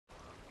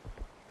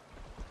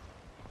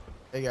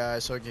Hey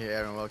guys, Hockey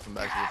here and welcome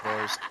back to the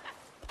Floraist.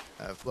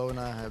 Flo and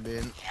I have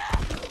been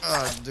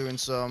doing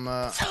some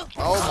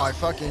oh my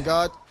fucking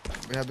god!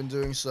 We have been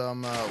doing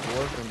some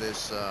work on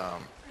this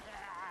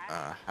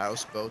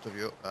houseboat of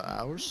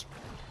ours,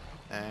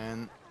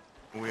 and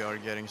we are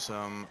getting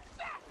some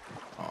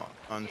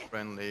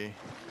unfriendly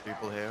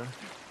people here.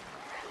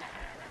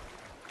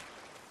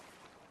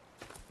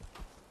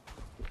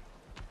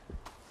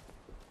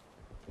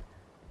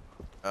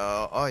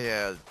 Oh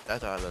yeah,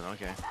 that island,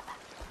 okay.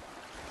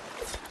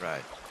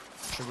 Right.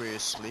 Should we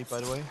sleep, by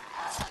the way?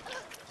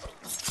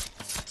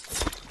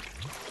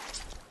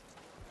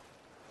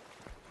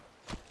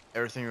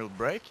 Everything will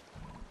break?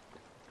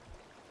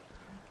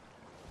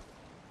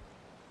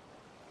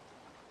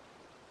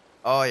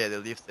 Oh yeah, the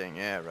leaf thing,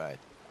 yeah, right.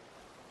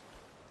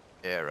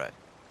 Yeah, right.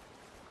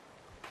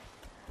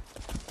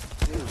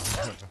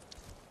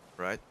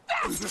 Right.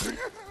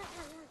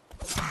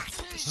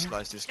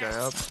 Slice this guy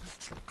up.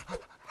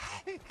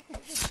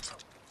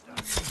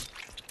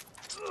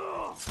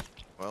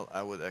 Well,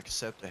 I would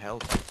accept the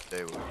help if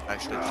they were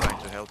actually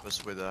trying to help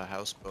us with a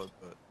houseboat,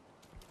 but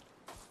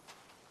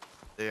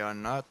they are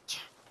not.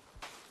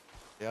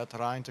 They are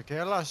trying to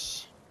kill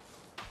us.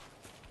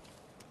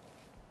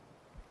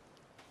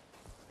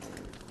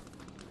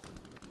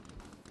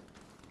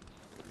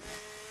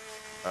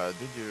 Do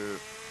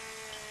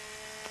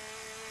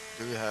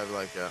you have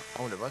like a,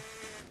 holy what?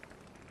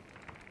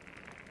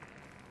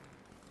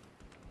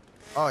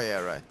 Oh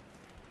yeah, right.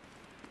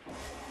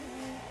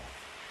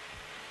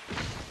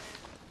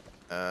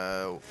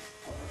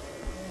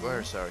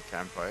 Where's our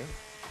campfire?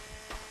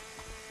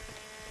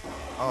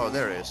 Oh,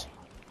 there it is.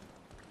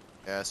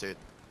 Yeah, I see it.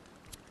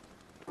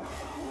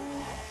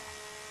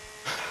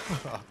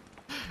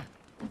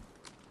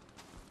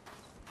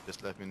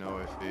 Just let me know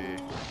if he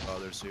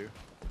bothers you.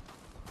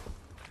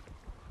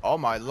 Oh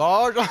my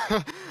lord!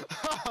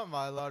 Oh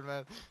my lord,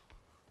 man.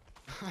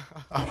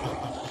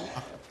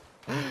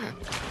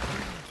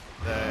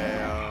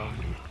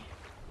 Damn.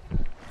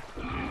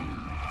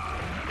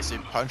 Is he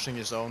punching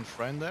his own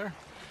friend there?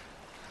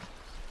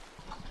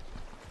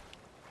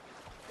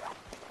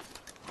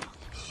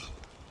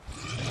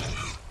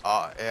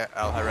 Oh, yeah,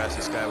 I'll harass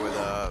this guy with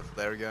a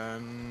flare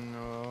gun.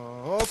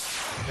 Oh,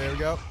 there we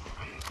go.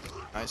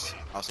 Nice,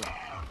 awesome.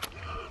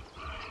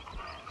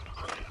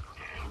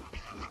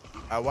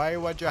 Away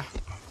with ya.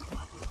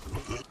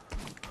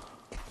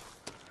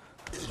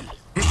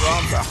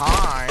 From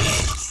behind.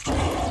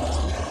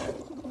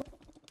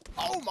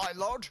 Oh my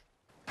lord.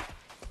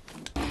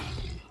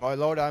 My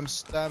lord, my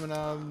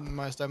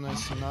stamina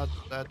is not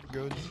that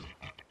good.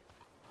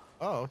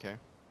 Oh, okay.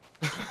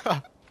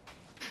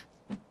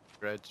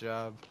 Great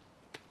job.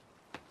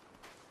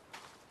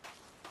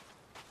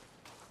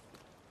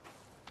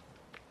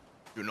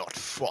 Do not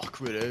fuck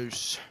with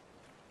us.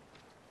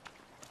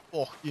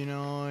 Fucking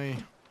I.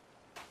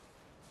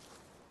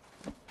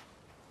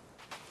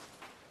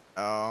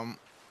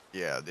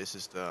 Yeah, this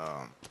is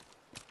the.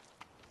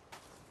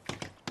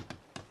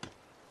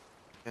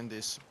 Can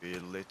this be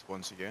lit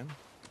once again?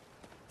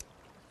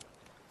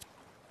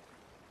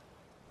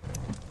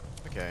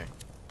 Okay,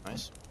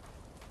 nice.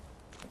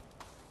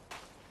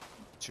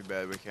 Too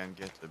bad we can't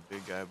get the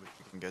big guy, but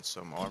we can get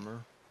some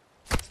armor.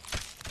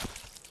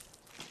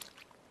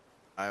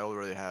 I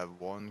already have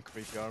one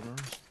creepy armor.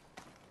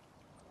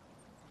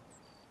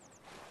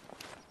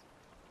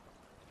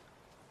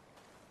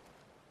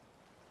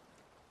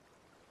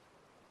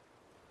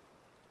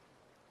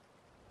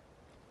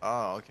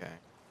 Oh, okay.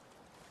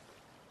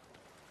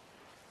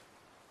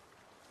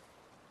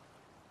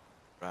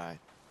 Right.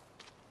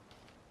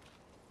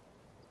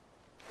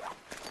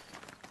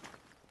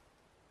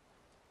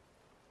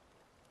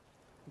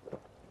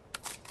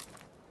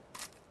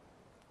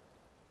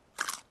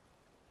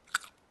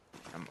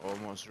 I'm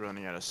almost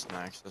running out of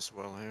snacks as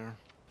well here.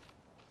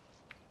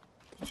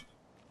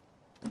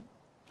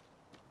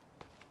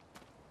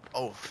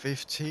 Oh,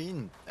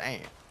 15?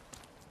 Damn.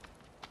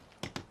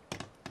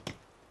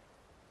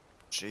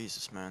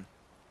 Jesus, man.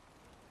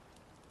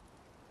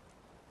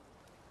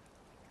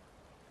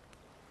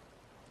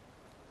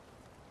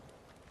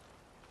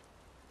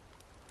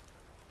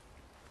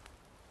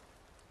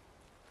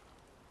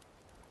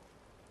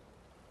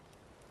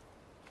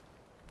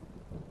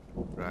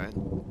 Right.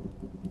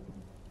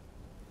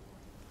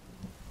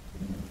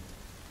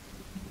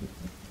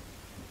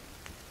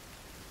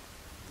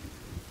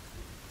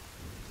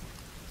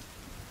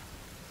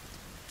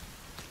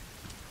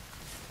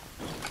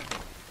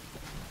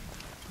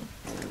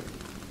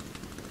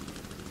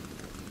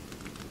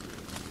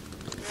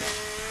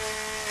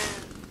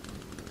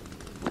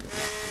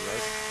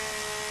 Right.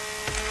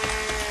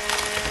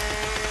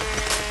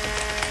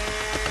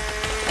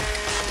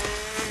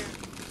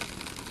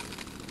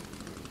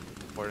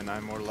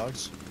 49 more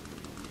logs.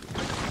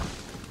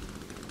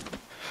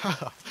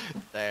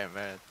 Damn,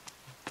 man.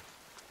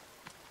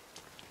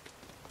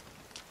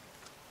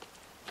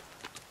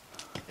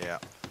 Yeah.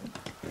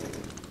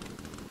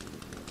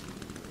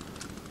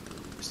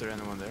 Is there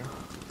anyone there?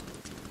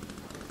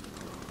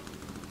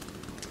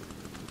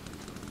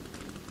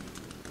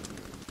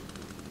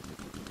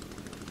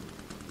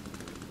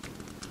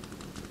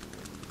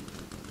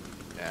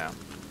 Yeah. I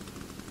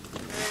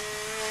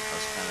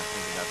was kind of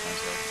thinking that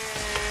myself.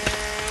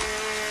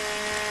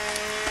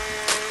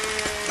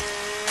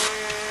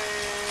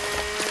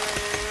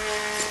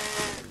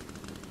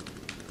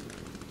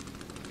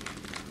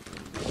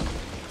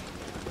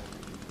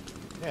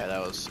 Yeah,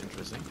 that was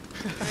interesting.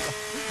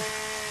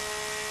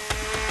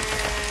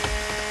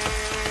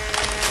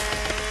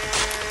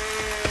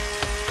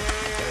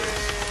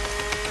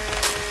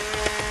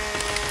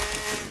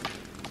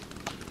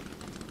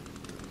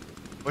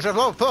 Watch out,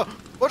 Flo! Flo!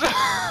 Watch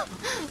out!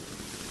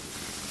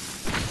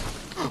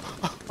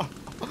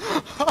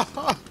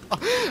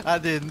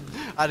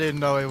 I didn't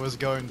know it was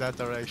going that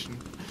direction.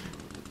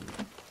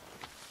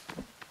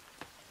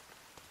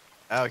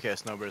 Okay,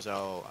 snowbirds,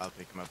 I'll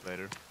pick them up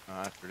later.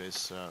 After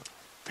this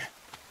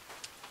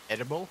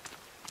edible.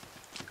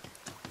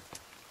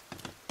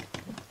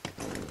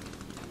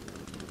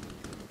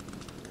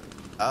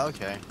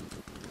 Okay.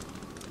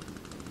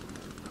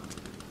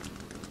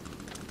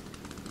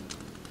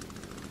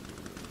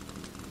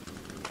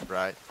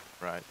 Right,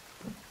 right.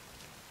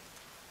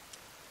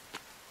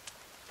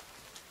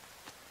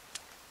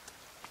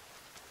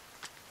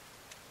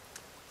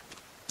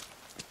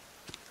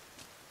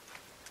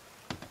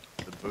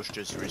 The bush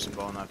just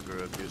respawned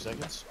after a few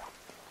seconds.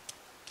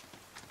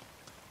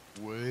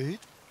 Wait.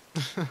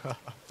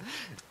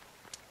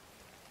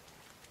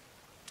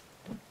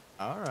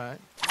 Alright.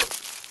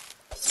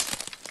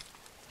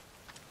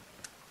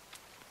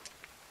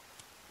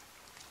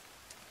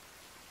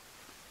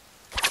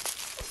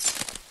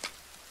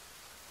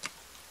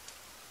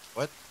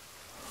 What?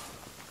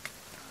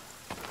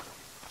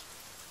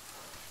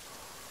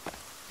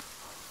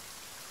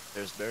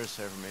 There's bears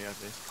here for me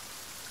at least.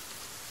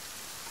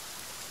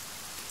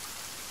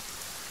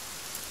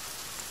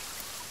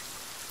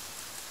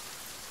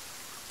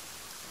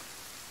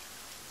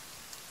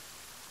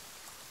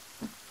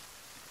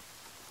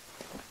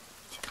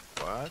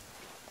 What?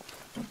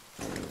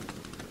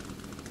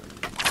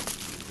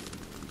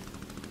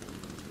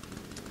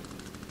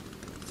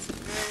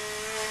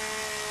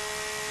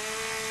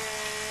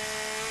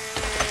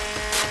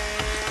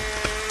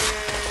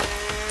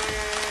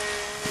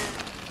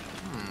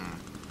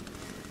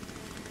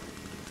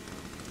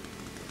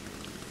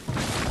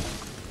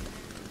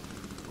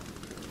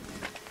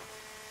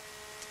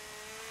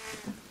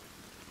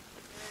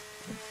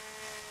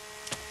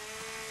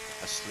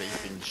 A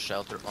sleeping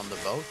shelter on the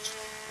boat?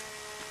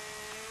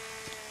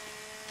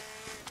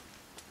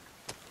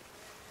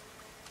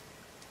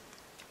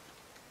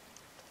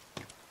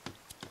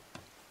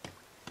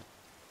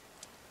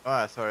 Oh,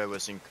 I thought it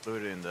was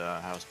included in the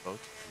houseboat.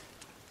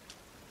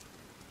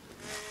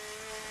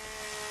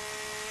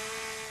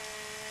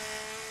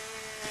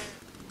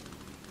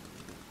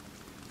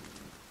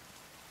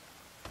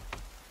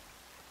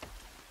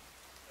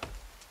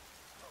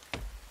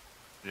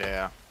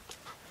 Yeah.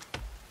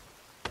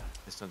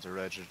 It's not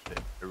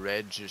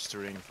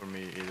registering for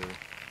me either.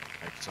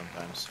 Like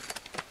sometimes.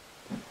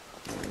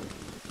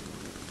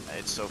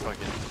 It's so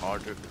fucking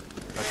hard to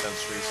cut down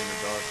trees in the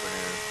dark when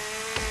you're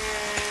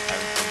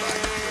having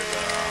combined it with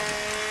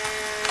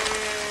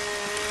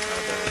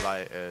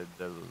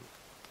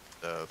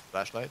the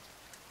flashlight.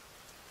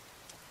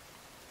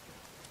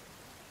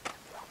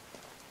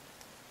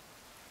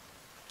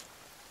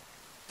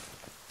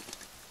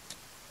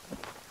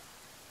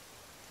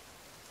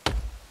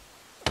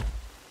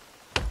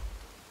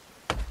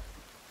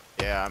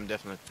 Yeah, I'm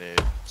definitely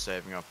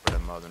saving up for the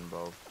modern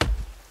bow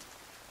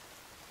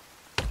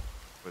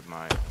with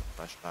my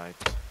flashlight.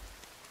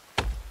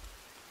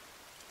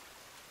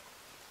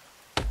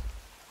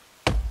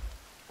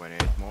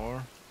 28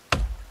 more.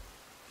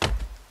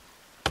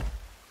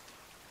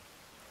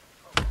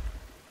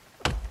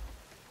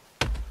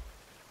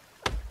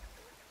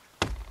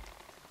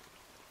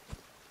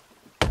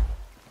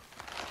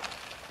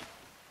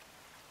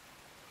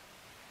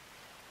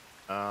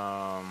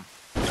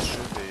 It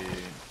should be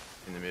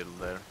in the middle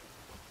there.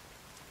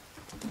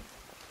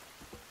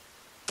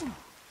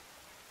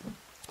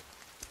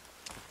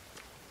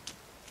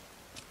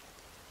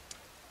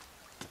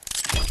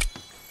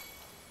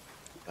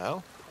 The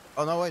hell?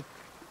 Oh no, wait.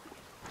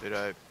 Did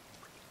I?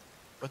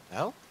 What the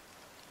hell?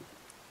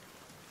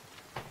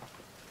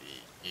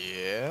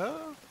 Yeah.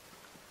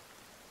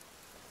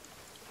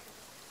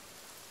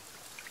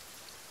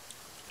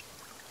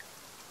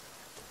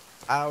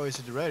 How is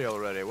it ready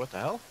already? What the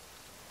hell?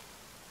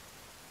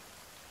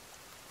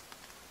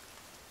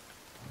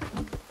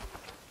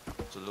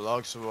 So the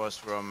logs was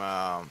from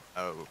oh.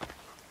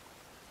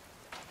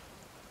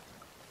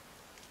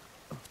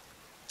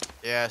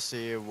 Yeah, I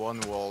see one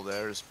wall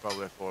there is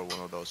probably for one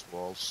of those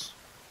walls.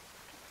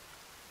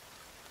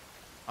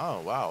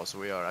 Oh wow, so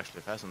we are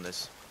actually fast on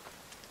this.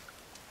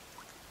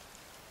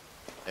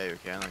 Yeah, you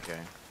can, okay.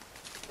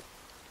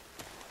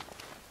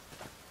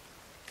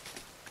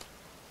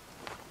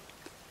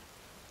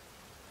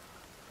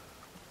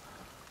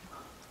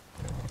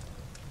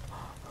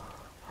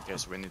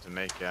 Guess we need to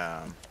make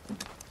a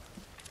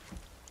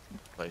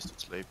place to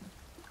sleep.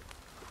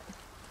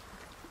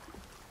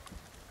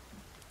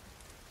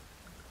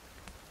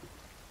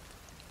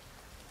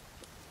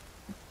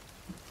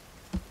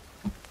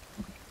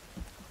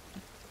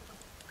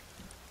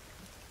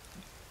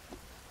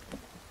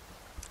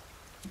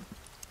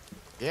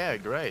 Yeah,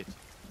 great.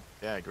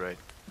 Yeah, great.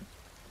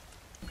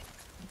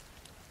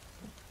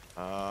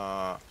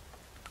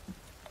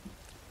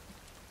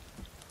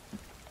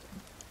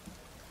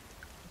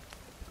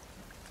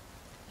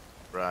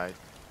 Right.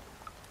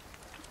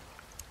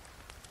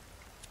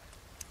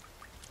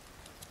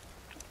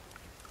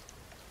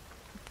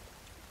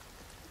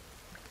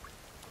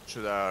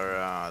 Should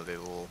our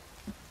little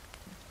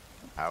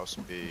house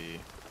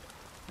be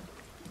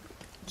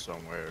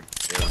somewhere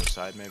here on the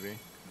side, maybe?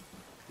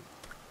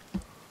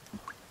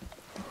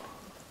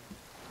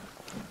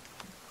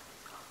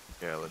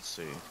 Yeah, let's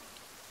see.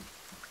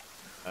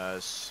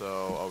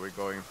 So are we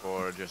going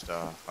for just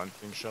a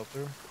hunting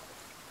shelter?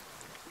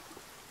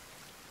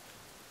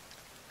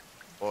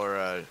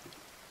 Or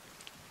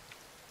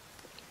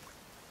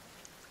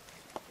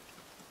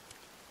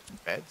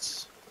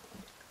beds?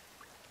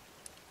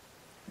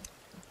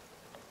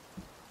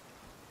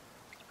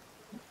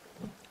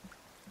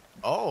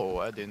 Oh,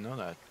 I didn't know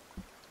that.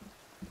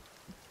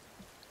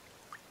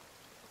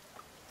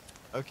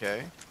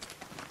 Okay.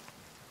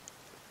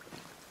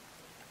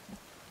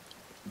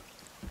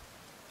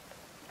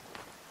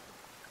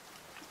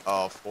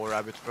 Oh, 4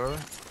 rabbit fur.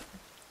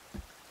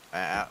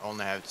 I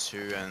only have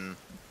 2 and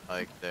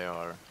like they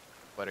are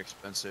quite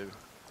expensive.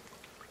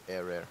 Yeah,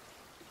 rare.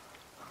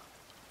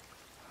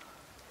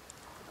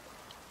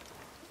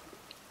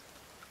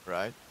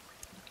 Right?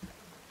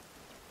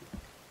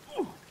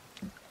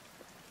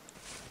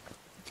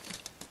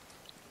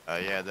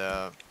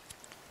 Yeah,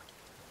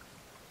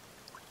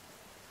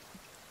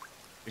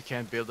 you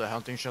can't build a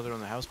hunting shelter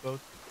on a houseboat.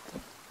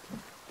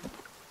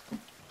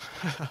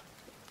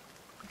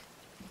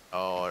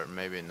 Or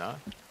maybe not.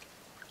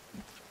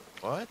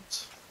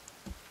 What?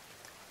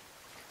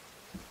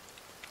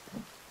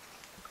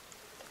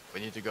 We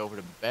need to go for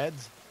the bed?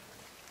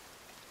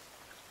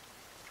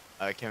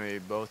 Can we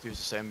both use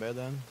the same bed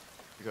then?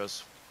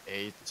 Because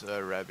 8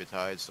 rabbit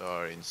hides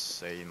are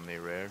insanely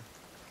rare.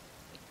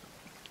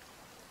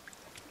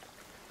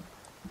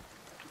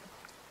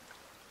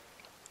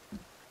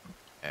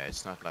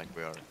 It's not like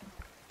we are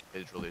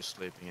literally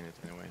sleeping in it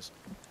anyways.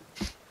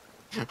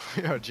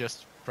 We are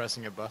just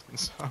pressing a button,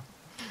 so...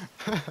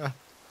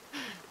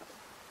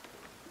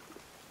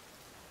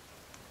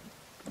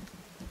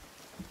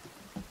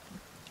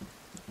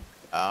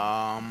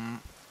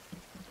 um...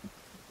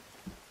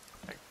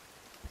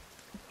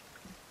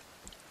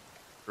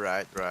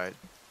 Right, right.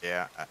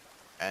 Yeah,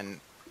 and...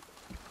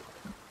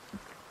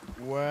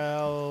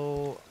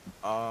 Well...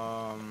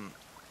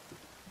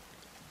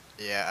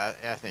 Yeah,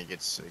 I think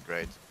it's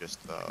great to just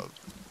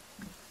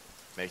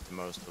make the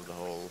most of the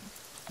whole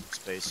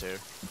space here.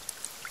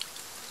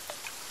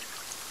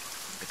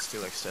 It's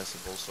still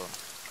accessible, so...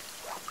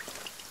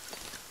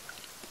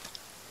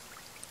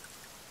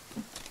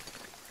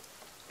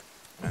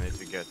 I need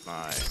to get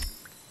my...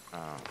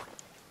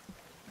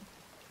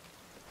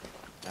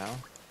 now?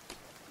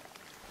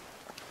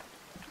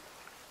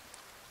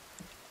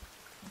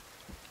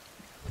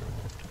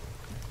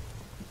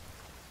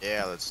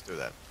 Yeah, let's do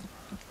that.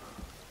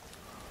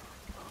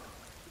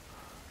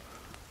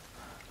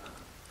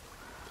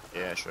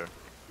 Yeah, sure.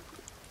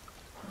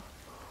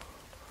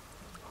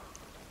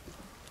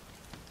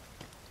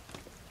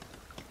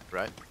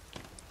 Right?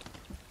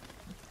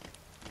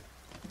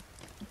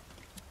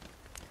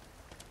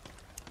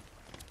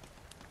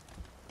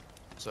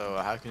 So,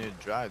 how can you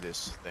drive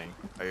this thing?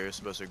 Are you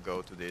supposed to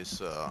go to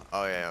this, oh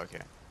yeah,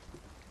 okay.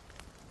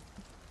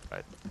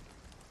 Right.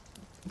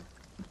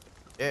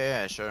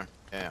 Yeah, sure.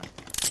 Yeah.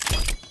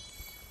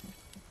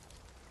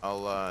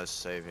 I'll,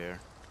 save here.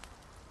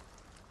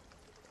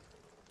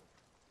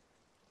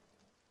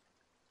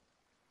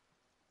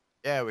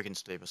 Yeah, we can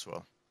sleep as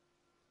well.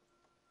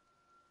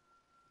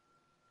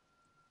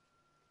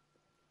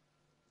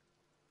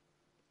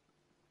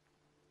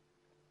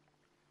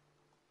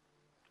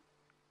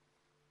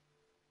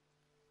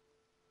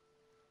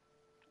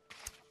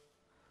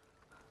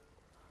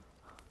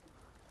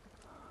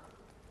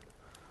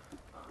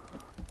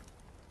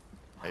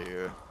 Are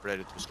you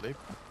ready to sleep?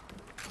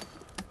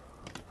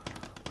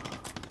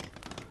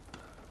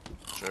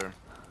 Sure.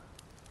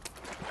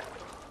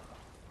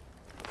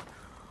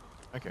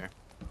 Okay.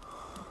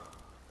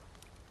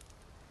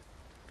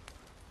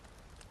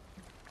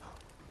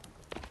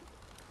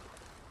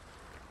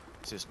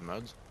 Is this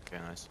mud?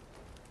 Okay, nice.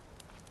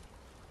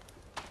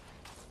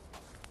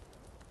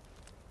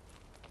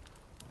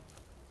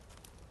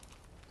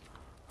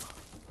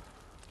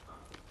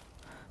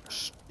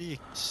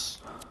 Sticks.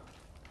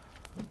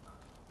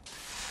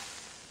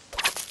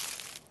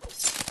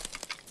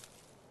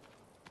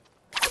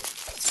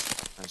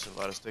 There's a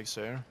lot of sticks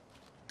here.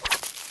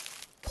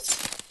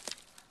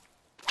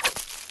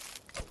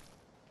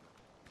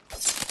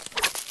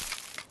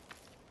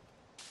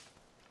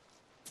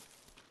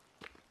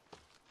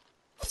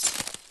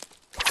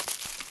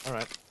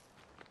 Alright.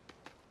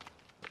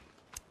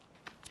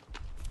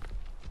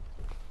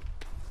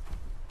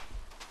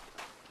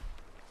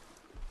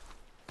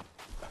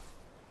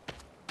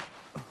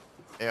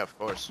 Yeah, of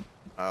course.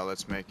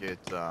 Let's make it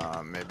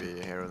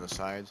maybe here on the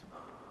side.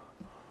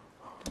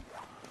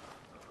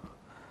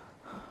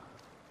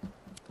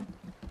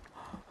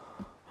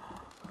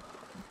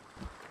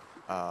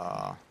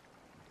 Uh,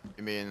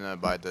 you mean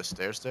by the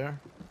stairs there?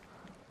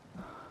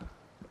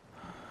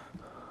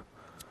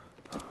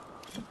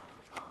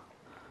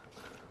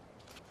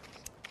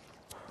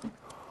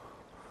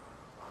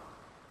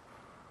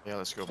 Yeah,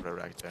 let's go for the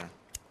rack there.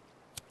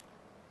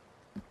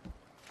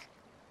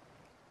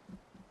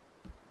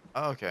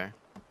 Oh, okay.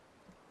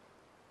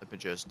 Let me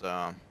just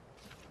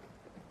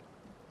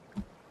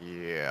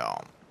yeah.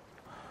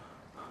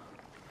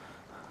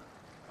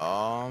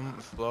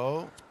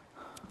 Flo,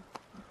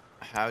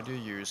 how do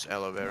you use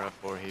aloe vera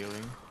for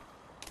healing?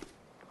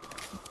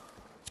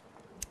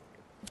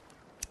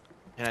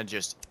 Can I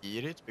just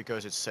eat it?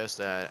 Because it says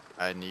that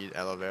I need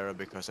aloe vera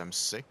because I'm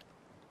sick.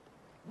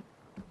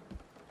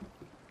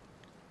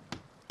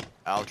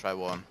 I'll try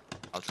one.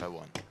 I'll try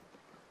one.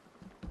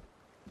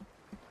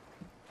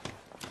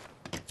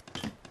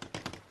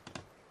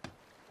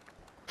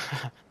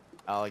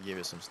 I'll give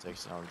you some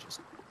sticks. I'll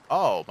just.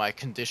 Oh, my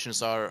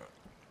conditions are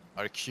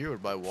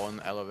cured by one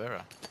aloe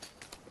vera.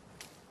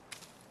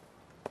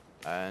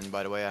 And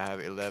by the way, I have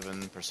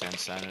 11%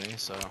 sanity,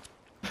 so.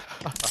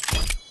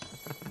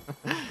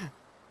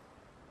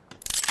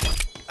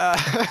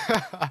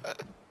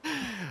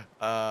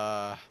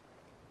 uh,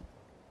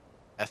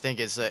 I think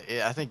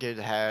I think it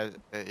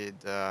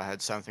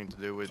had something to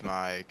do with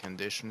my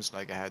conditions.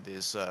 Like I had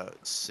this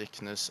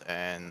sickness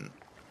and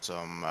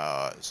some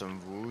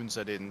wounds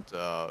I didn't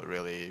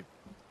really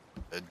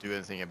do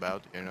anything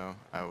about. You know,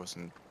 I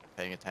wasn't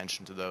paying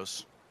attention to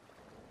those.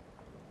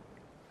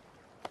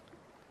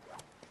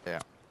 Yeah.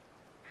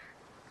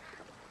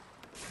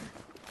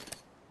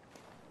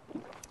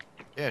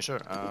 Yeah,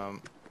 sure.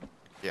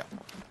 Yeah.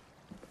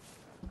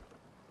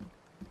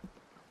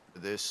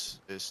 This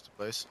is the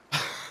place.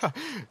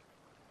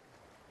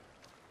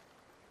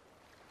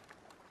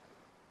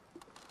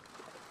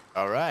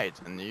 All right,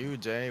 a new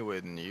day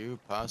with new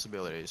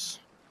possibilities.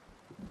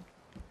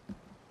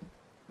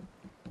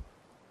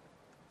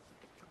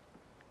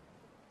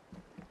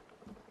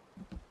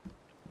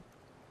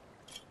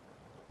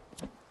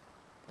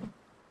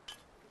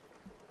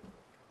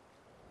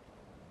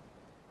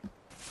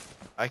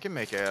 I can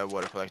make a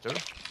water collector.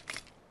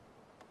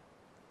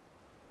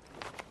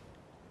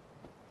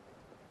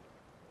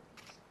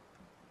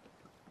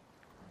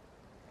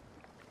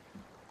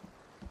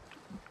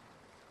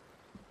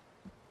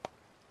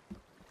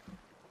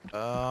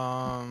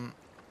 Um,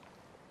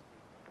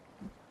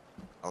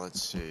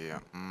 let's see.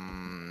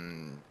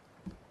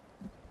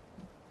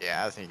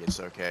 Yeah, I think it's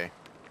okay.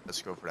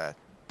 Let's go for that.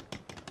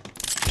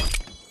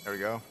 There we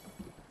go.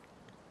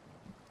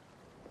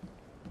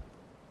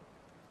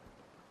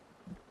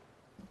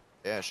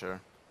 Yeah,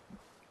 sure.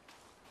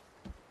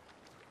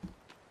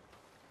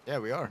 Yeah,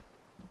 we are.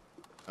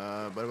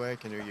 By the way,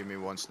 can you give me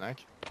one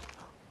snack?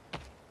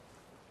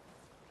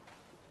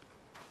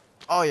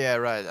 Oh yeah,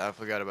 right. I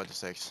forgot about the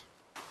steaks.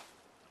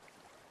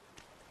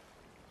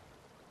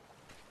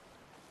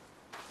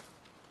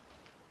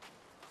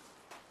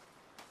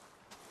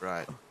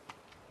 Right.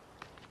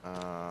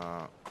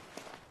 Uh,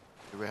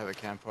 do we have a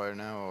campfire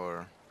now,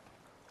 or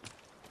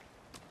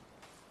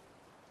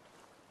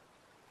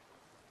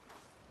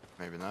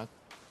maybe not?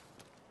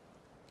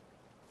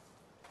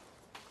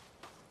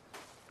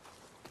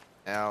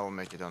 Yeah, I'll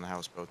make it on the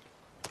houseboat.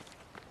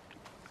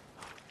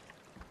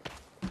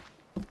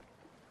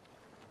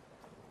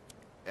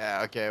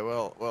 Yeah. Okay.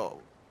 Well.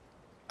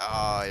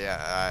 Oh yeah,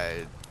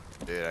 I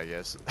did. I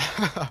guess.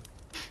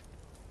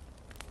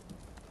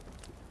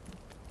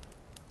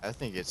 I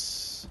think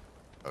it's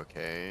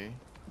okay.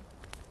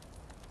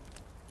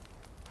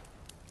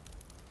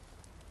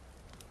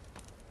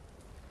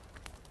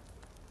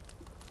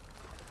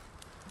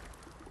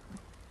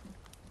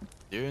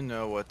 Do you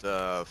know what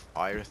the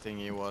fire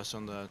thingy was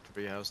on the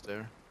treehouse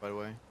there, by the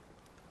way?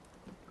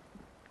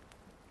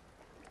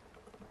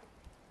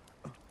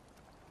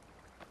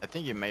 I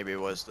think it maybe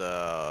was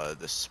the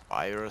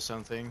spider or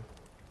something.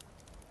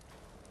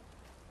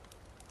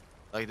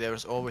 Like there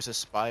was always a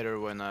spider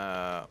when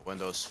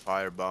those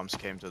fire bombs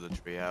came to the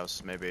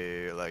treehouse.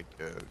 Maybe like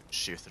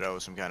she throw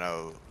some kind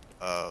of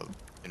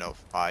you know,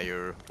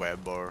 fire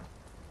web or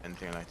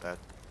anything like that.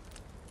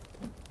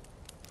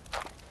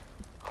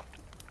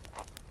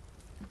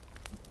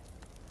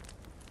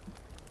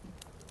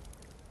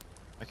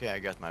 Okay, I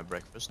got my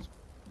breakfast.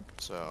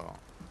 So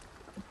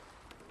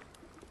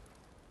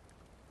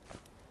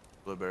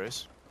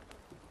blueberries.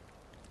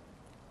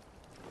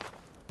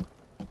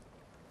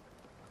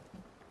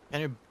 Can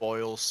you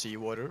boil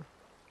seawater?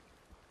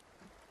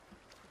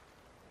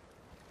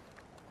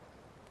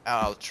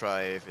 I'll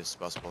try if it's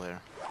possible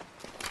here.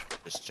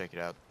 Just check it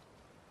out.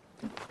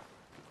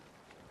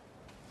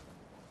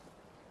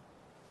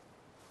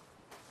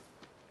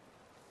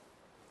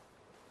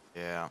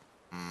 Yeah.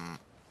 Mm.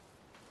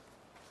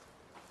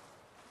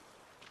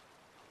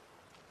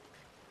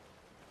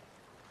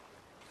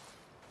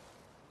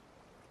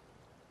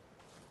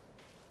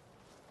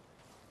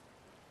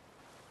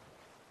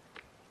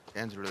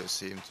 Can't really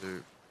seem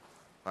to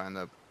find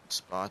a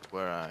spot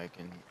where I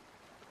can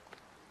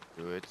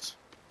do it.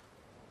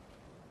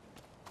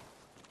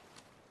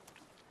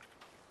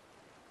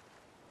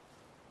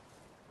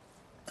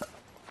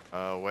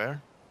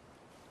 Where?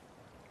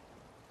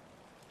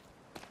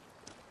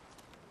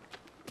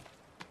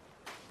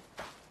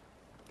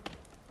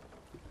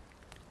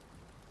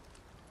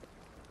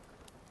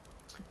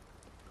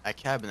 A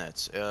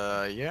cabinet.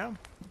 Yeah.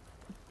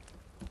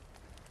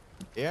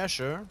 Yeah,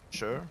 sure,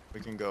 sure. We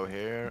can go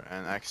here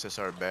and access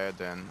our bed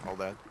and all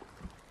that.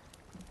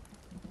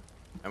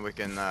 And we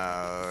can,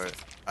 I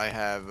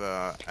have,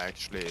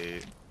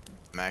 actually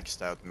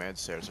maxed out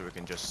meds here, so we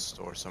can just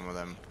store some of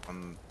them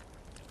on,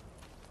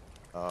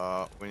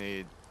 we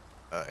need,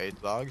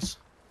 8 logs.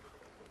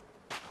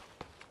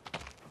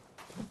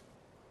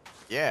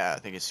 Yeah, I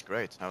think it's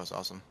great. That was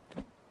awesome.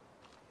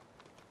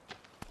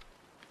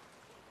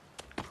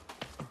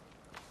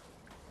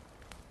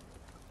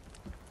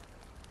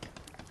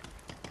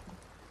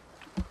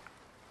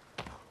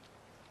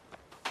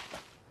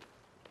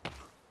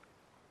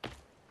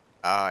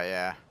 Oh,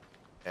 yeah.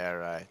 Yeah,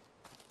 right.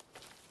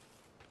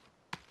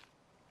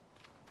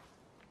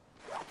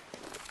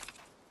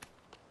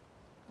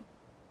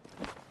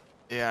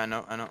 Yeah, I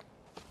know, I know.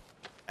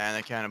 And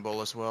a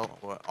cannonball as well.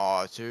 What?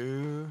 Oh,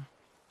 2.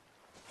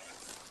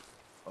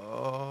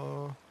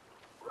 Oh.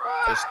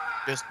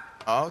 Just,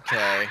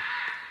 okay.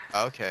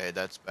 Okay,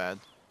 that's bad.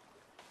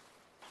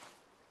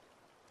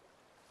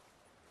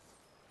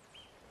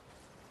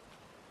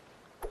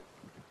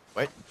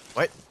 Wait,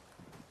 wait.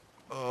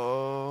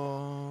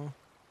 Oh.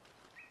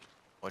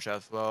 Watch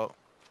out, Flo.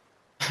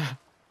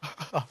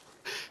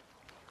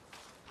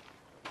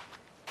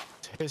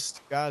 This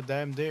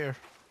goddamn deer.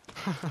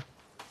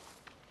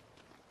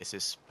 It's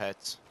his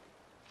pet.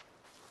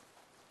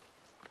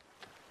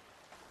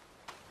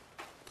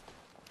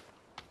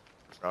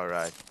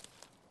 Alright.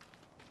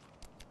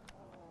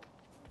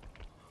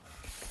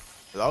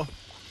 Hello?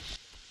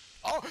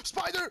 Oh,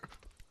 spider!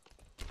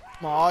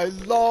 My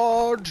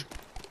lord!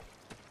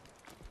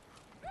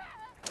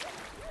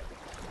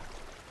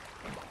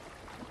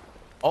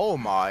 Oh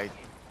my.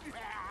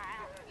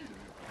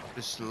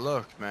 Just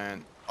look,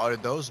 man. Are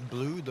those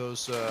blue?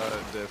 Those,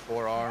 the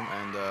forearm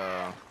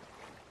and,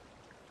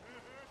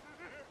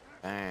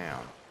 damn.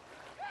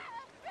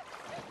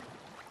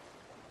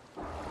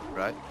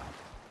 Right?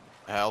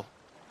 Hell.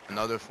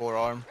 Another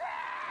forearm.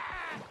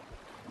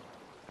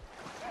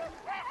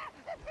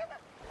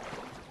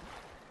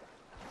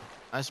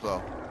 Nice,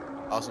 well.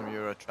 Awesome,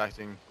 you're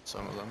attracting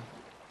some of them.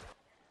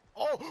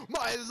 Oh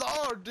my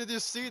lord! Did you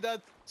see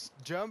that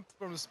jump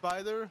from the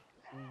spider?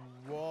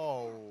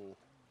 Whoa.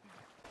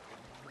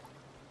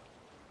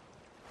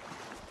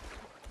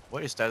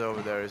 What is that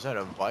over there? Is that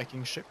a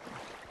Viking ship?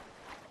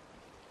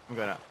 I'm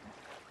gonna...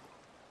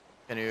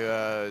 Can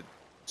you,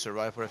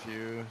 survive for a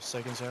few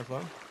seconds here,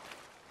 Flo?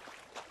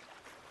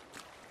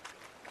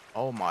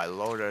 Oh my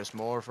lord, there's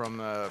more from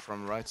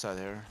right side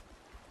here.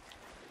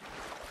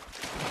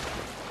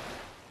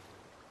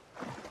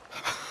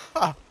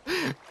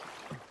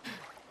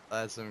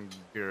 That's some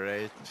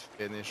great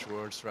Finnish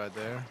words right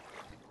there.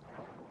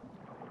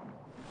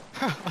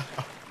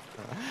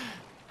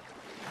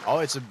 Oh,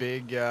 it's a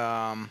big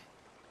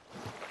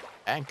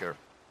anchor.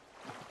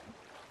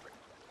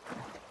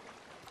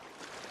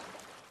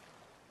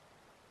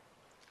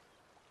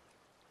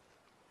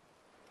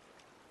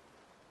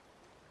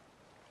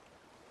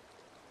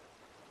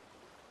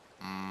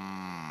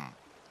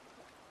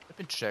 Let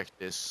me check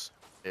this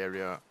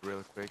area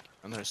real quick.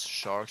 And there's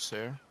sharks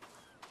here.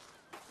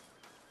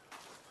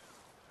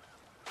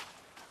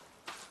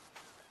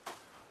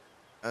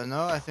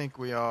 No, I think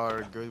we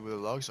are good with the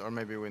logs, or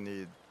maybe we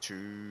need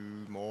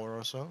 2 more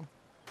or so.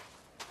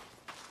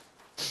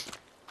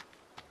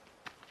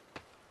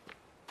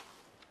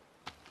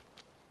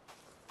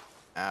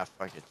 Ah,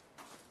 fuck it.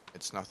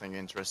 It's nothing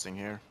interesting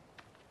here.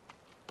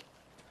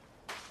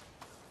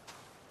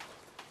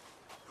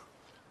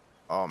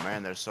 Oh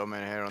man, there's so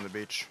many here on the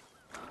beach.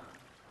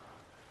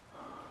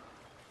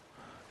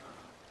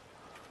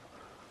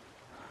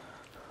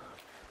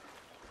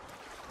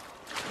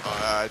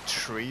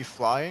 Tree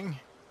flying?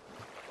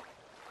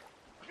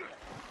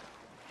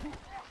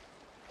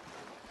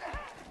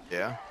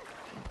 Yeah.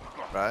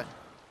 Right.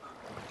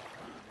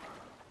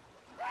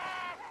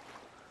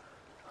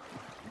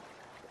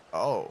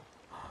 Oh.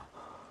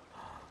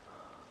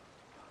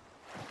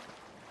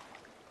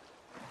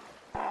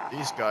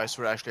 These guys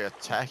were actually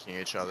attacking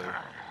each other.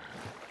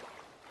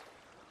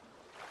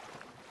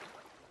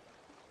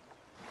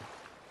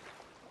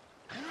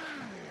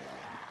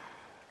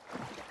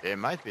 It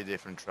might be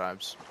different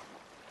tribes.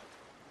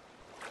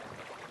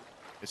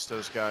 It's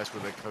those guys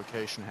with the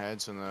Caucasian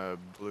heads and the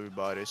blue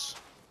bodies.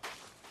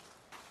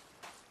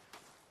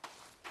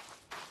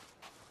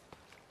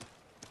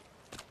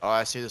 Oh,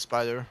 I see the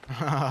spider.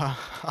 Oh,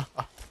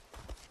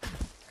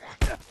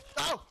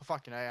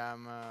 fucking I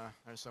am.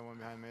 There's someone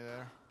behind me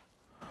there.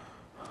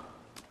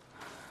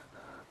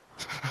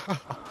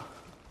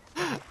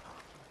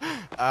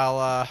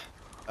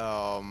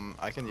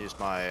 I can use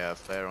my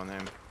flare on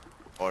him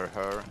or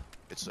her.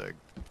 It's a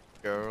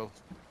girl.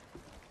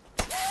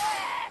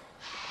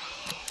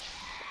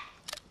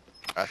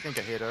 I think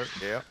I hit her.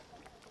 Yeah.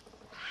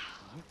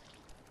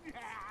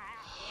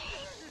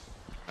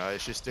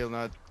 Is she still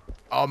not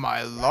Oh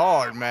my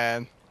lord,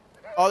 man.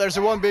 Oh, there's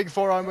a one big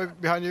forearm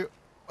behind you.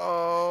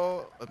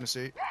 Oh, let me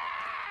see.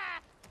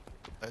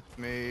 Let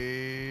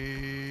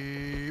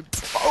me...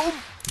 Boom!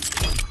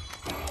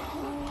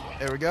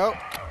 There we go.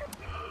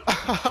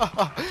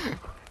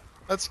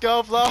 Let's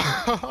go, Flo.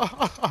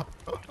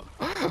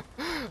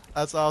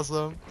 That's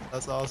awesome.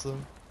 That's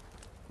awesome.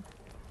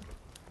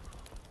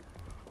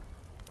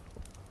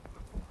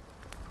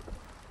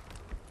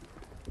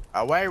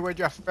 Away with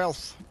your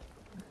filth.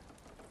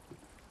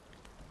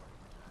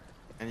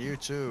 And you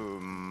too,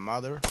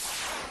 mother.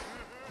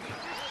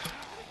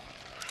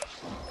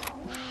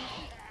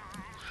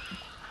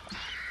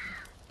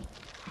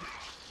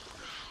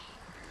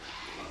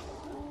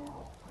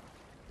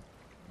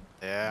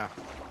 Yeah.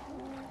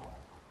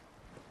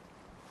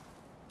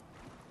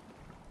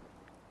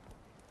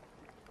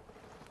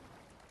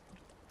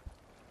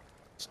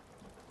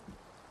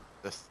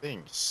 The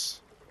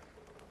things.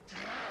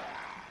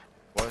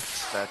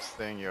 What's that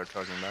thing you're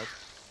talking about?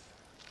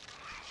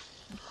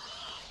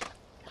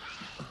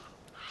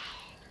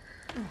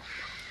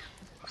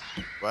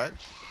 What?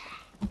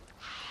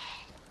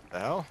 The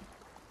hell?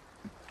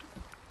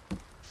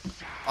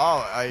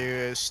 Oh, are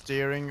you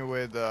steering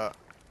with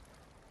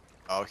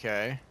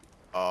okay.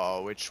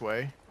 Which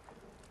way?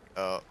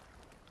 Uh,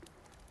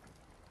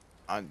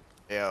 on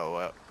yeah,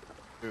 well,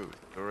 2,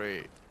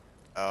 3.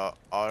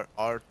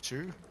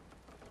 R2.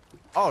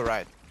 All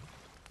right.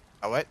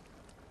 Oh wait,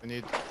 we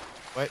need.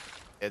 Wait.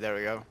 Yeah, there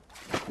we go.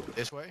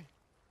 This way.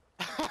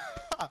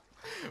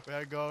 We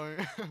are going.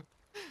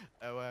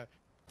 Way.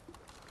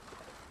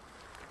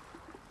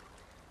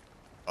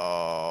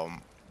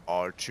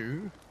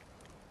 R2.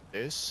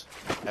 This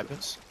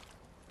happens.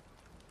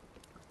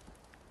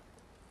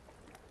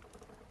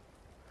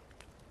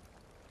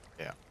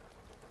 Yeah.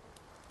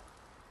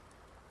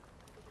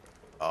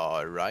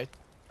 Right.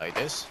 Like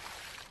this.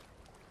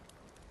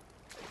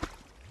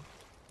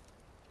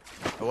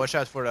 Watch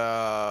out for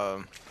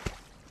the.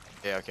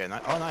 Yeah. Okay.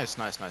 Oh, nice,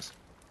 nice, nice.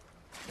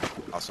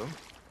 Awesome.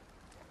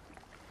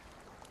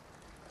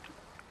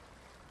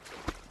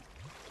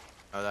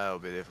 Oh, that will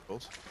be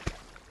difficult.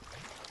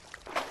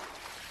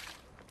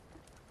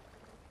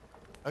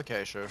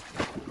 Okay, sure.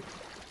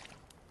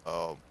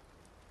 Oh.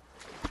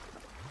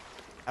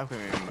 How can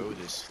we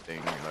move this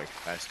thing like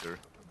faster?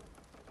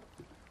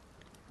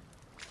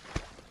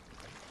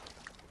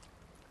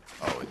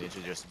 Oh, we need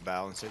to just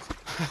balance it.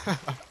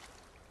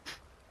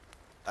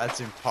 That's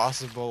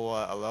impossible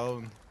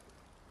alone.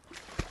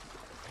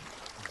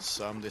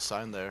 Some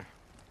design there.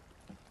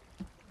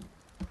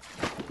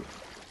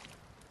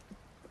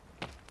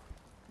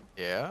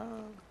 Yeah.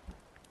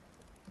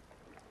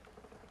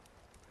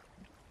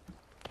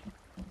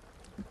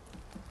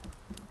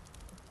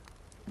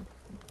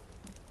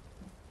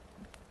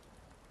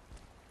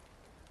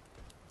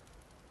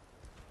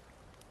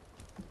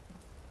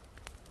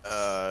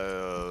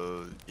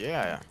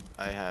 Yeah.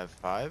 I have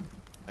 5.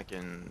 I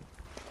can.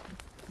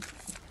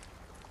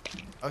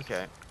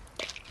 Okay.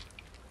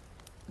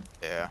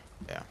 Yeah.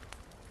 Yeah.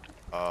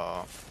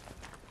 Uh.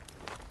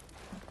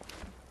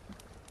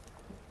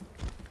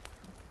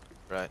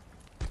 Right.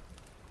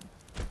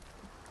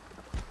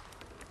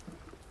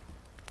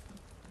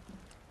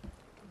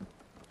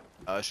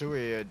 Should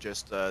we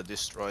just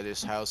destroy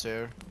this house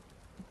here?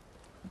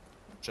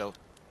 Shelter.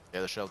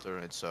 Yeah, the shelter.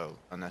 It's so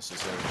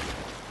unnecessary.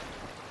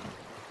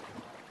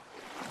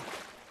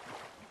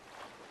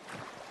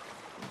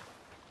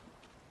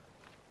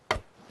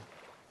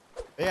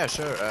 Yeah,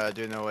 sure.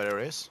 Do you know where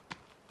it is?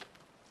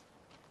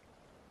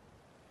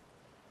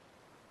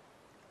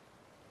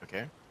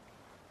 Okay.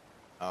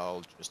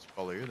 I'll just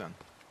follow you then.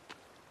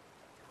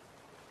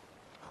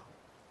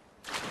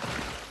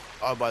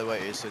 Oh, by the way,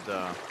 is it,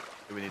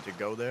 do we need to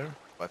go there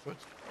by foot?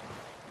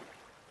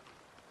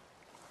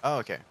 Oh,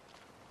 okay.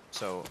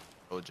 So,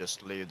 we'll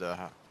just leave the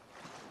house.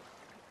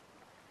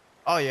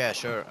 Oh, yeah,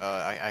 sure.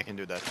 I can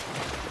do that.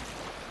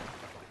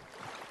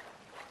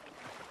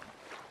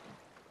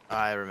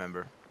 I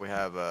remember. We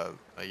have a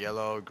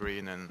yellow,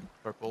 green, and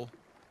purple.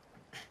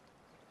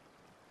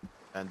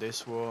 And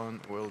this one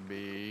will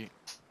be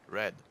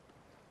red.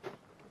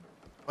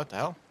 What the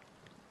hell?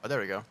 Oh, there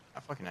we go.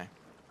 Ah, fucking A.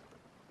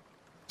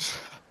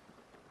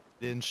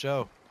 Didn't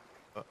show.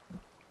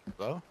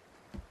 Hello?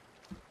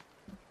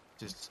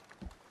 Just...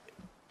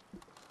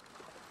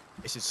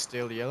 Is it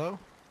still yellow?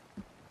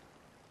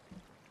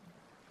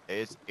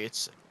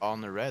 It's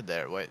on the red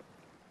there. Wait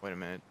a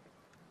minute.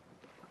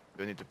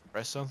 Do I need to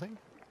press something?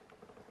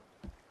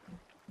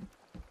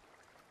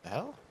 The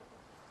hell?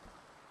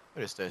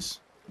 What is this?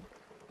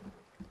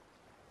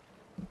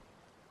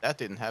 That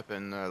didn't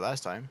happen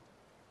last time.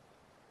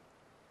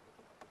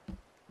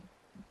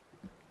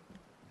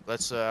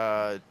 Let's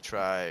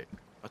try.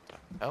 What the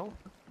hell?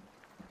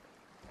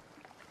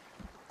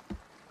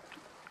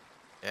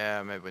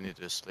 Yeah, maybe we need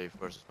to sleep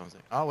first or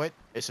something. Oh wait,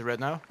 is it red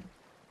now?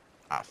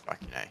 Ah,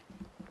 fucking A.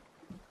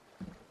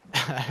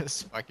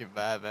 That's fucking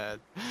bad, man.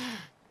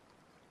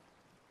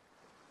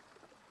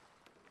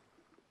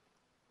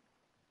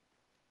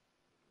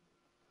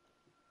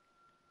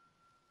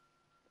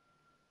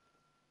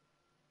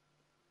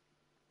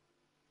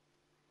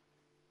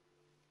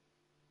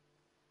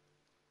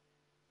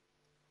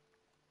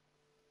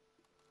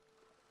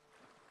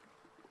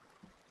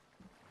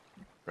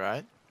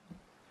 Right?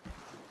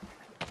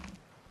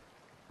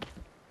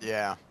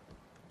 Yeah.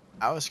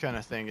 I was kind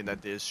of thinking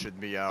that this should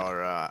be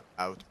our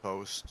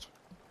outpost.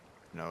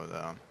 You know,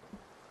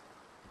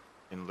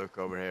 you can look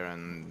over here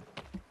and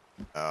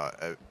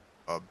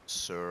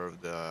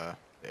observe the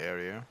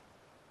area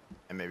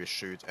and maybe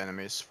shoot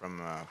enemies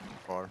from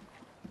far.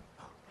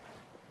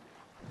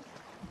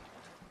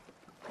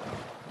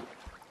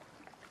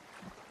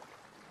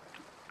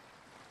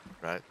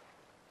 Right.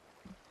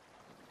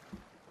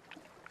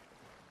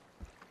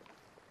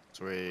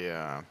 So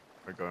we're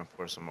going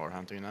for some more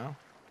hunting now.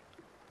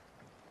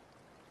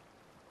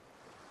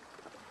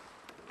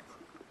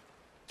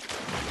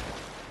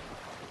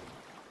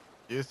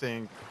 Do you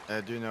think?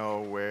 Do you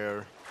know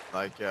where,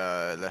 like,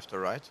 left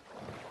or right?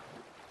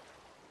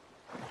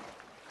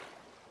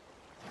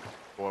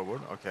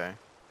 Forward. Okay.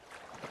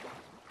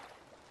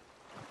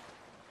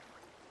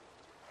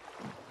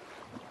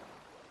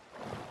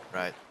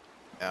 Right.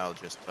 I'll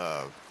just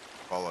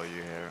follow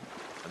you here.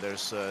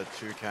 There's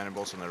 2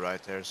 cannibals on the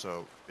right there,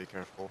 so be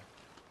careful.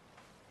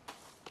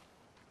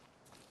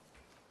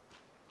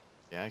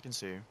 Yeah, I can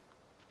see you.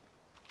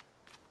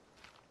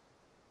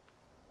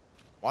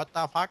 What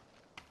the fuck?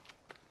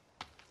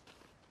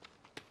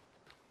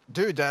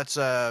 Dude, that's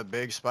a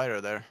big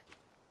spider there.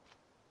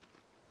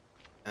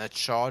 And a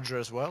charger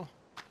as well.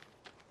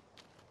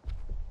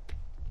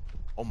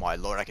 Oh my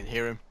lord, I can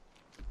hear him.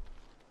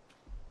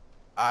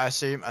 I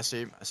see him, I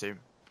see him, I see him.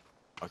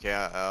 Okay,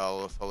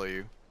 I'll follow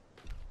you.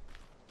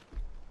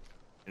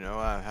 You know,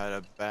 I've had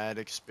a bad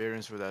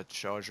experience with that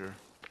charger.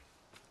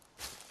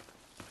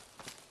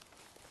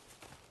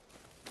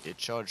 It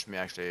charged me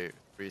actually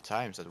 3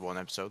 times at one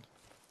episode.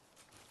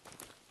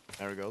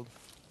 There we go.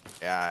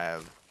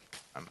 Yeah,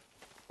 I'm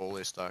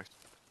fully stocked.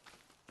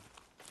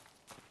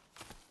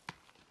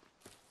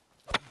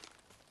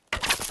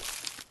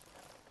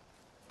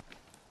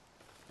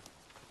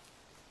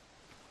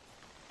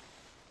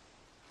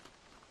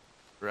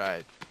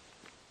 Right.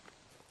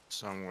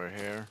 Somewhere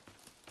here.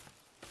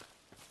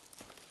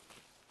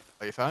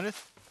 Oh, you found it?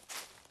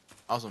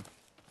 Awesome.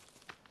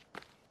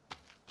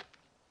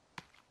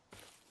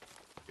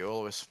 You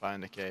always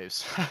find the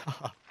caves.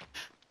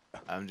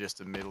 I'm just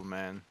a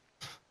middleman.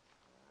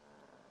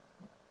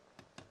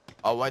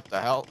 Oh, what the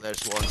hell?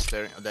 There's one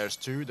staring. There's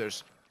 2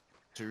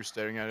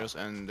 staring at us,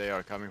 and they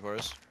are coming for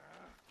us.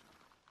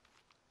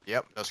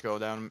 Yep, let's go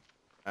down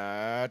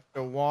at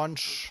the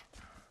once.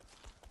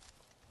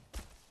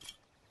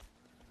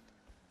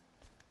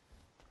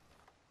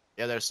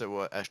 Yeah,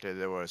 actually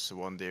there was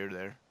 1 deer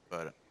there,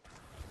 but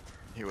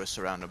he was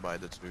surrounded by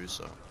the 2,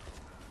 so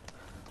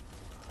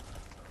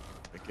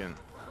we can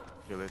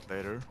kill it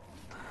later.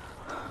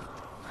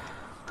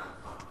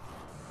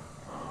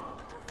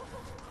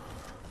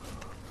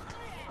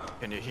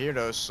 Can you hear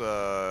those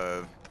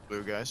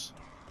blue guys?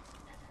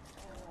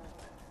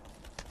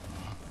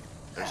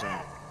 There's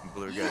some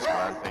blue guys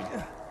behind, I think.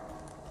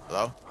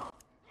 Hello?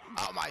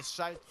 Oh, my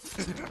sight!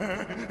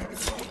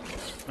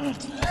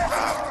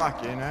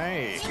 Fucking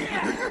A!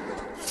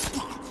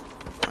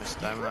 My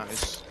stamina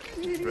is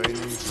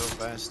draining so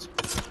fast.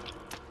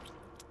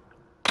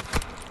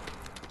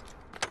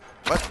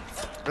 What?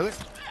 Really?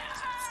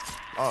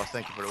 Oh,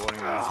 thank you for the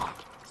warning there.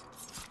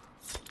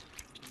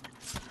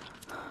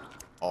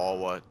 Oh,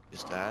 what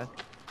is that?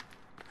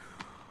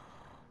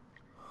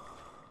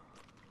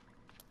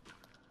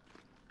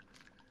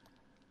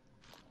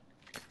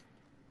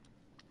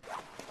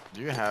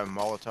 Do you have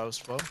Molotovs,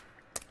 Flo?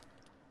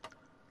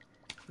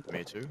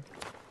 Me too.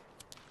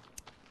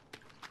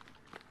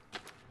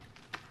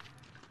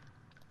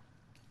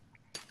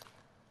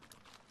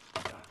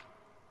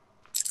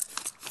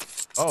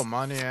 Oh,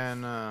 money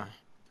and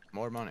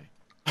more money.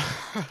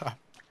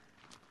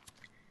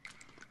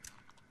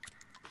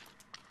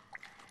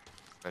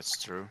 That's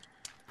true.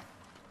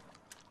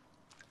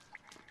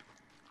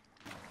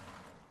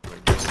 We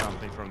get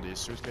something from these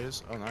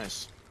suitcases. Oh,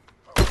 nice.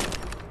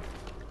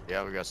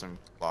 Yeah, we got some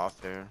cloth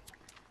here.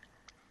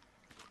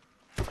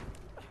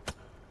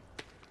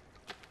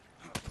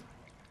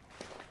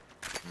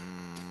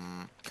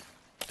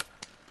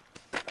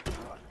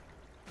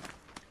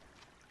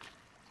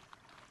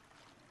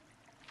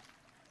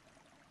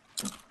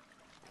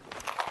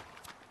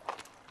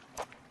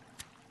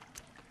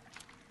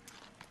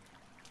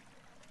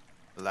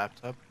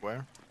 Laptop,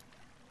 where?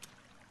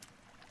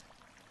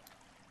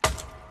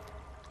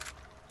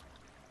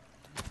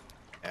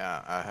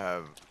 Yeah, I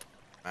have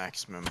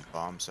maximum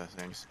bombs, I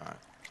think, so I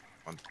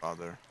won't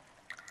bother.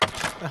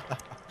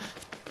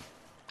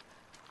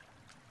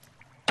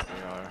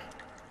 We are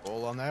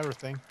all on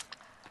everything.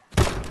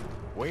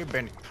 We've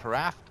been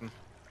crafting.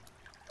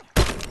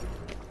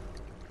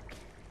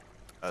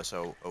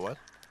 So, what?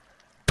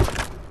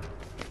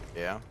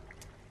 Yeah.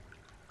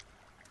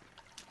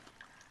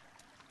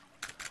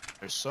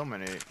 There's so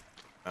many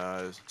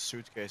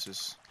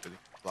suitcases with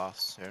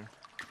cloths here.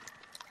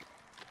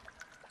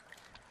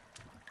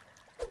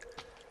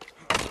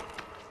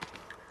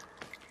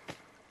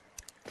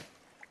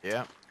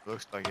 Yeah,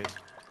 looks like it.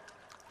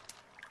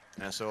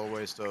 And as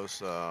always,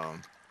 those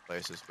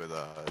places with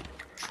a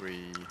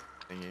tree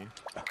thingy.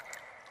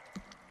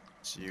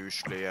 It's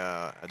usually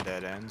a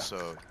dead end,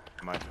 so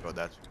you might go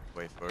that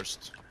way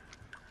first.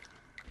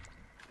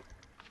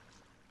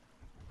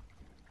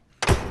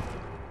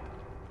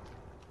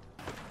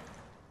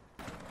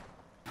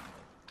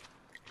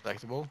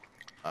 Collectible?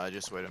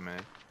 Just wait a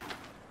minute.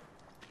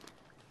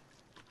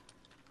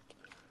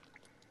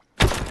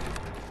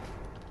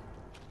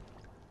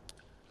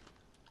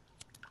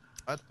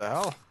 What the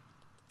hell?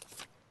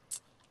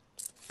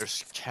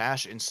 There's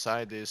cash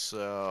inside this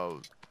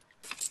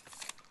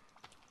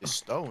this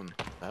stone.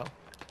 What the hell?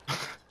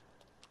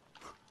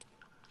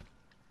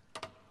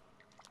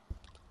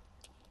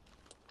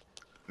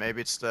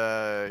 Maybe it's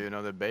the, you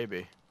know, the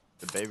baby.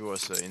 The baby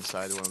was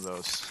inside one of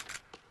those.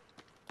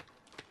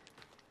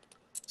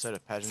 Is that a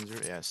passenger?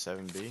 Yeah,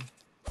 7B.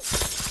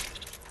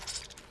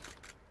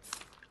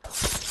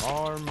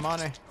 More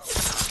money.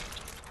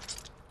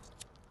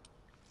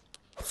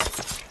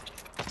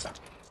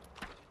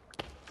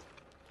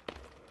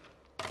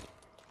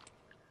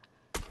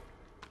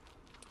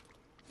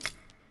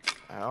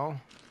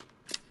 Hell.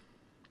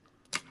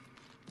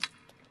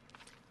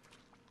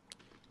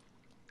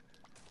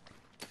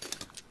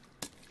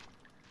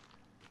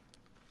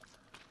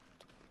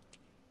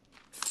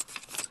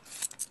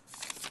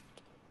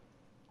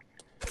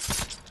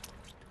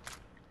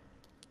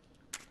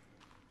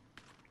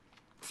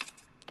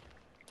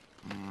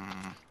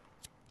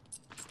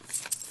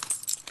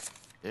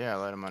 Yeah, a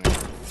lot of money.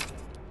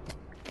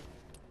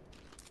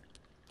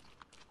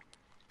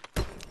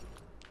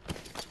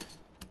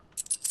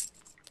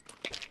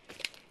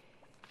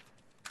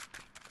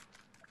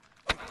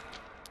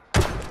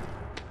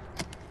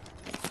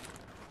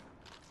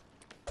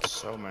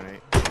 So many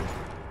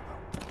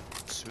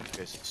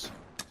suitcases.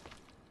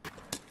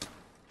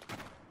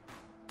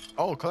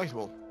 Oh,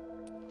 collectible.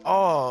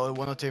 Oh,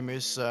 one of them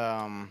is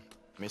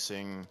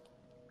missing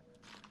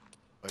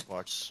toy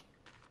parts.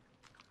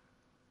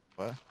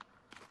 What?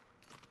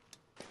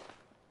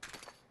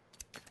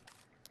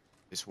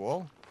 This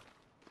wall?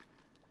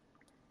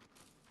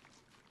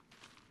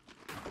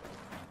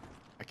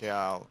 Okay,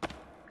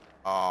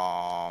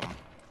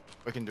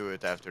 we can do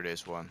it after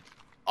this one.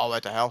 Oh,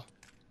 what the hell?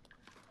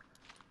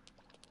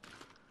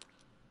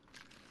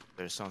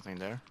 There's something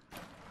there.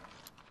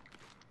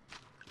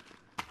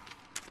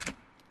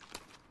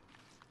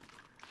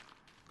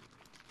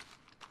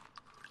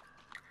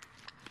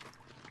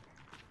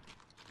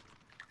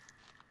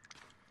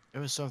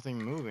 There was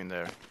something moving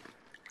there.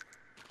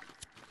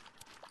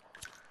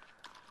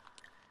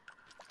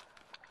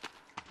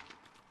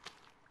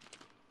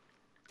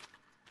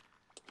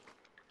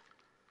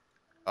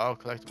 Oh,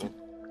 collectible.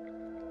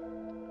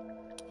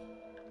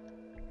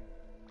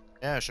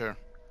 Yeah, sure.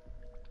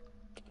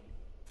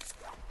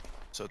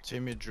 So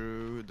Timmy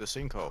drew the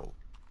sinkhole.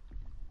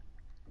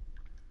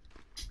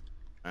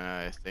 And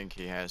I think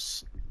he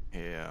has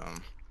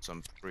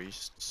some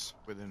priests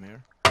with him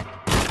here.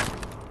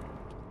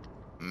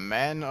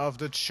 Man of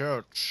the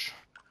church.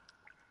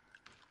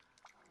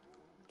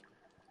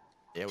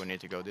 Yeah, we need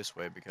to go this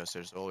way because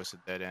there's always a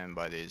dead end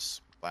by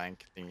these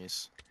plank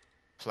thingies.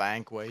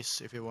 Plank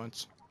ways, if you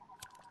want.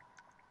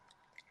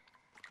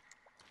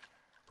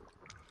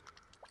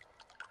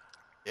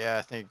 Yeah,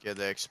 I think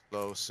the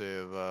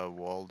explosive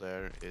wall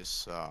there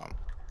is one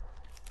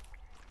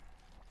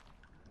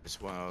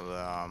of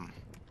the.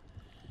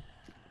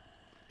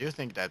 Do you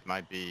think that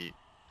might be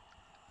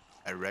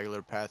a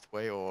regular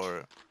pathway,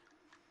 or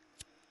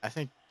I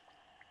think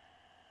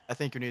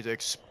you need to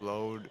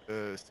explode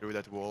through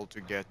that wall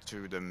to get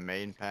to the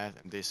main path,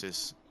 and this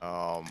is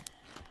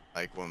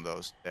like one of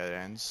those dead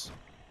ends.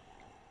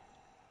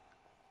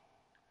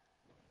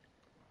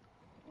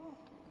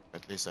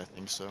 At least I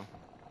think so.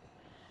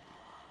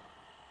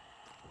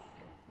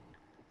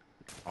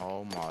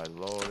 Oh my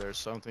lord, there's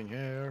something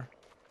here.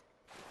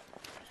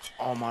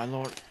 Oh my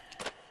lord.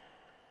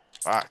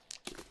 Fuck.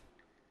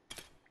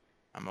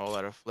 I'm all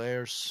out of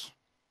flares.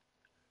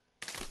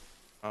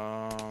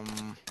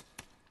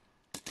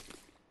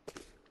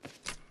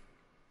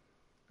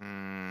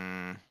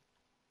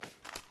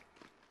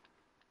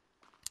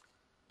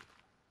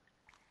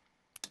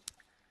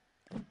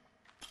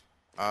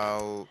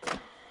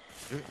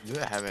 Do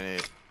I have any?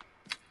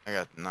 I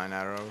got 9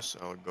 arrows.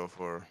 I'll go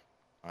for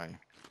my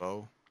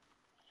bow.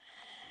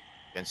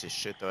 Can't see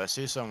shit though. I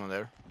see someone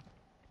there.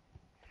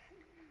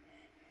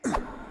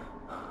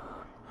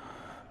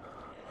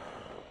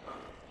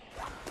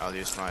 I'll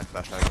use my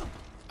flashlight.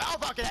 Oh,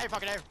 fucking A,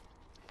 fucking A!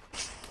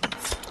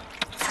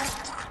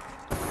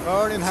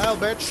 Burn in hell,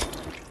 bitch!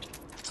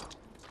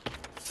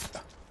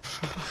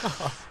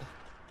 Oh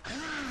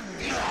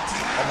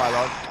my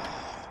lord.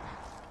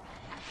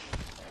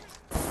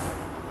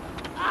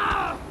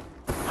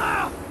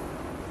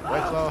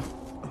 Wait, Flo.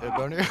 They're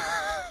burning.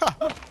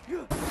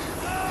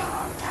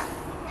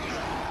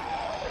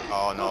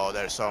 Oh no,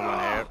 there's someone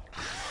here.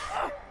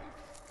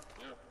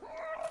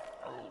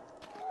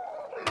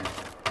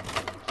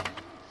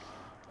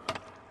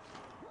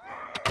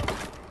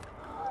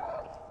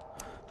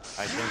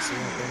 I can't see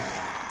anything.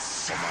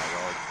 Oh my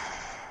god.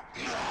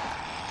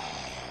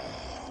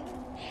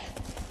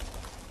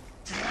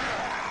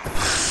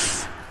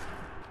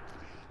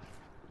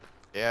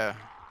 Yeah.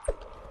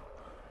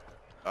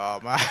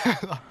 Oh man,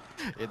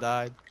 he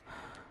died.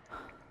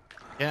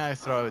 Can I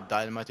throw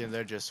dynamite in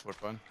there just for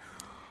fun?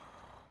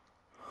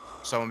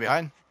 Someone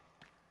behind?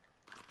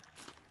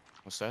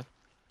 What's that?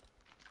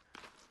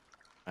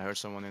 I heard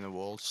someone in the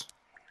walls.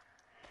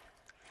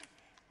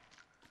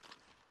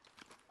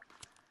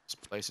 This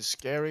place is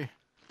scary,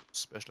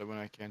 especially when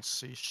I can't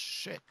see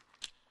shit.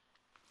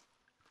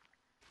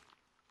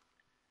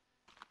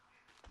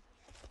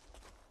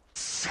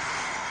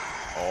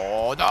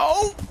 Oh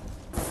no!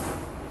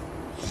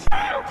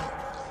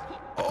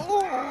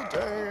 Oh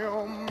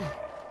damn!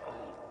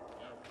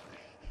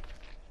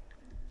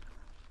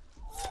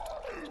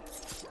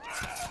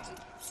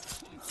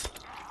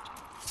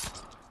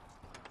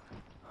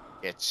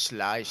 Get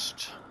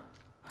sliced.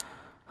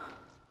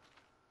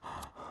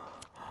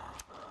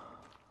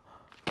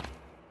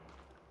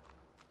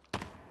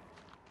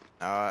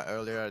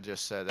 Earlier I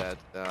just said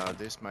that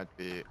this might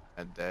be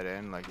a dead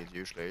end like it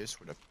usually is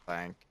with a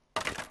plank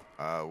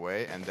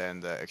way, and then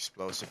the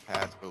explosive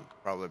path will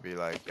probably be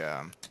like,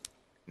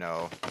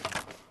 no,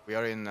 we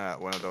are in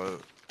one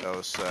of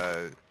those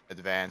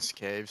advanced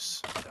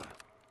caves,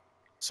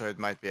 so it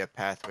might be a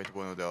pathway to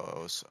one of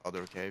those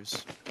other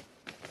caves.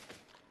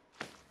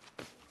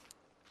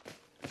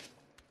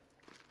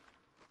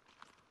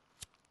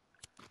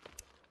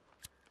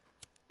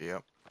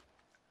 Yep.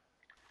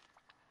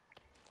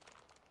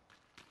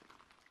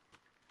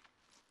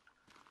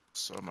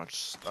 So much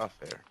stuff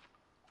here.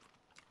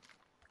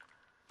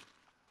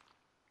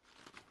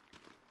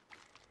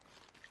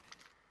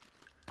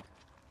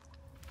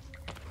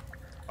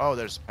 Oh,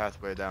 there's a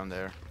pathway down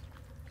there.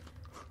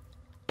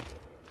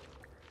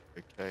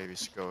 The cave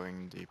is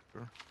going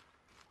deeper.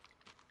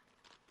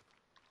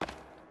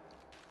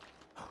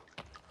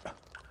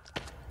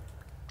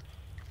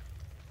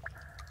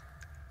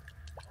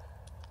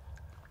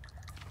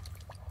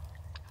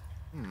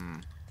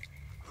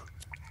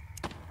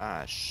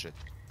 Ah, shit.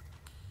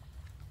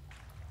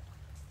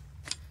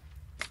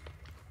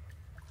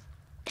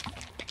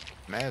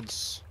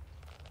 Meds.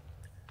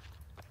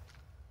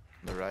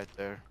 They're right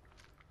there.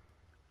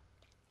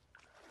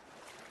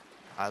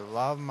 I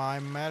love my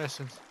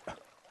medicines.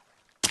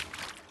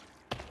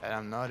 And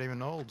I'm not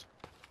even old.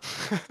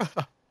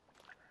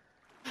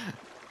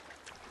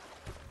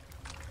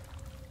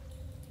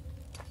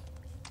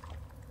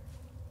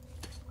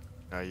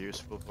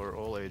 Useful for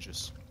all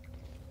ages.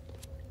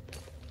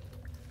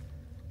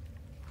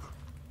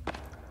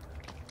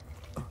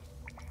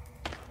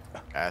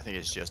 I think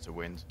it's just the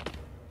wind.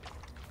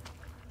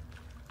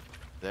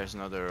 There's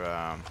another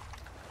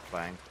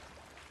plank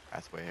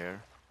pathway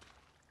here.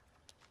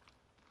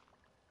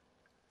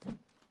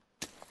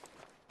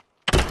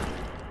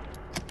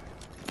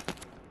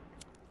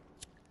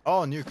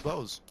 Oh, new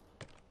clothes.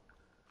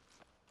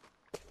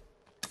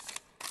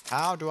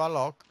 How do I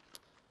lock?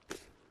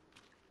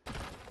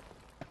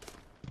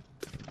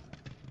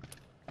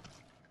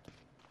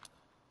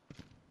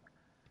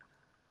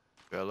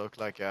 Do I look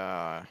like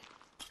a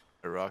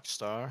rock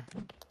star?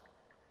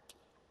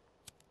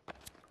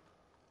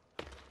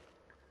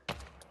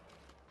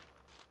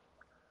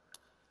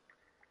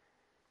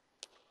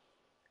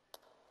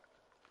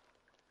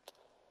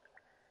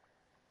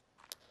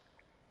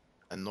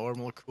 A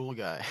normal cool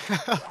guy.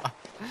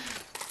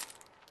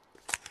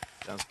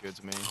 Sounds good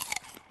to me.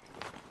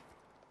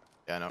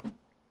 Yeah, no.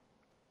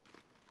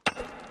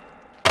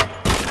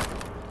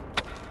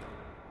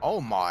 Oh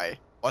my!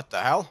 What the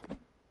hell?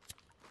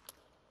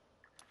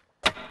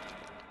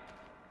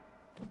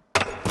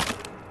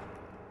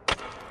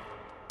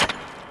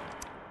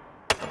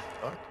 The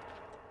fuck?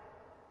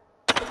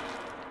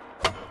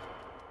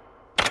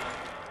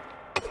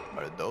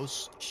 Are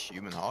those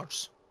human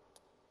hearts?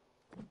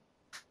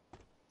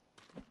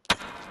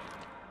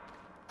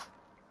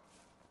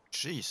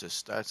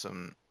 Jesus, that's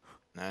some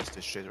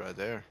nasty shit right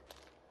there.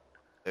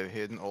 They've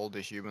hidden all the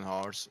human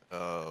hearts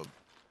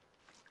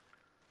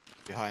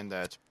behind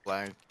that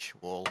blank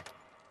wall.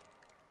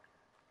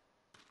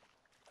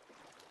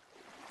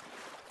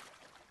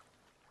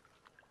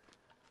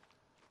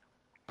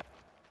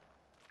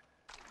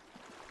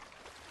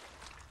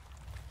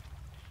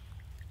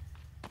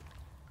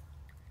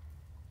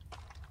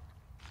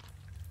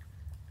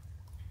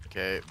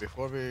 Okay,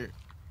 before we...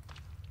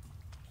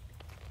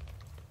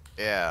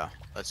 Yeah,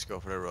 let's go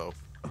for the rope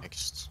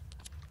next.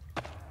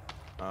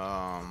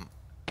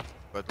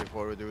 But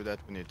before we do that,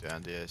 we need to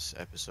end this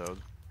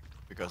episode.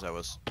 Because I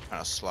was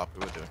kind of sloppy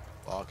with the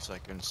clock, so I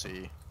couldn't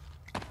see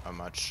how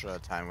much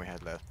time we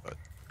had left, but...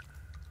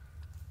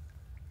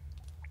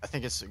 I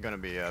think it's gonna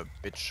be a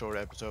bit short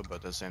episode, but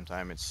at the same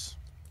time it's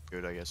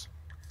good, I guess.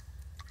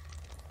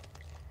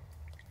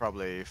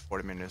 Probably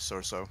 40 minutes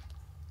or so.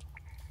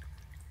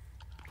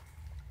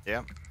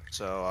 Yeah,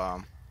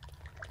 so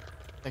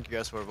thank you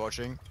guys for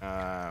watching.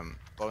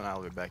 Bo and I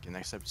will be back in the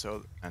next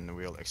episode, and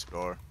we'll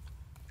explore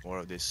more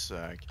of this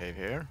cave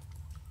here.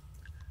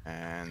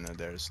 And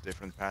there's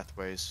different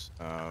pathways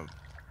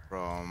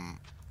from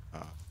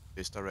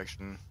this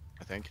direction,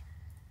 I think.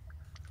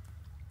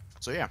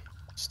 So yeah,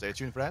 stay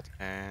tuned for that,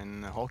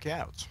 and Hawky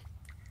out.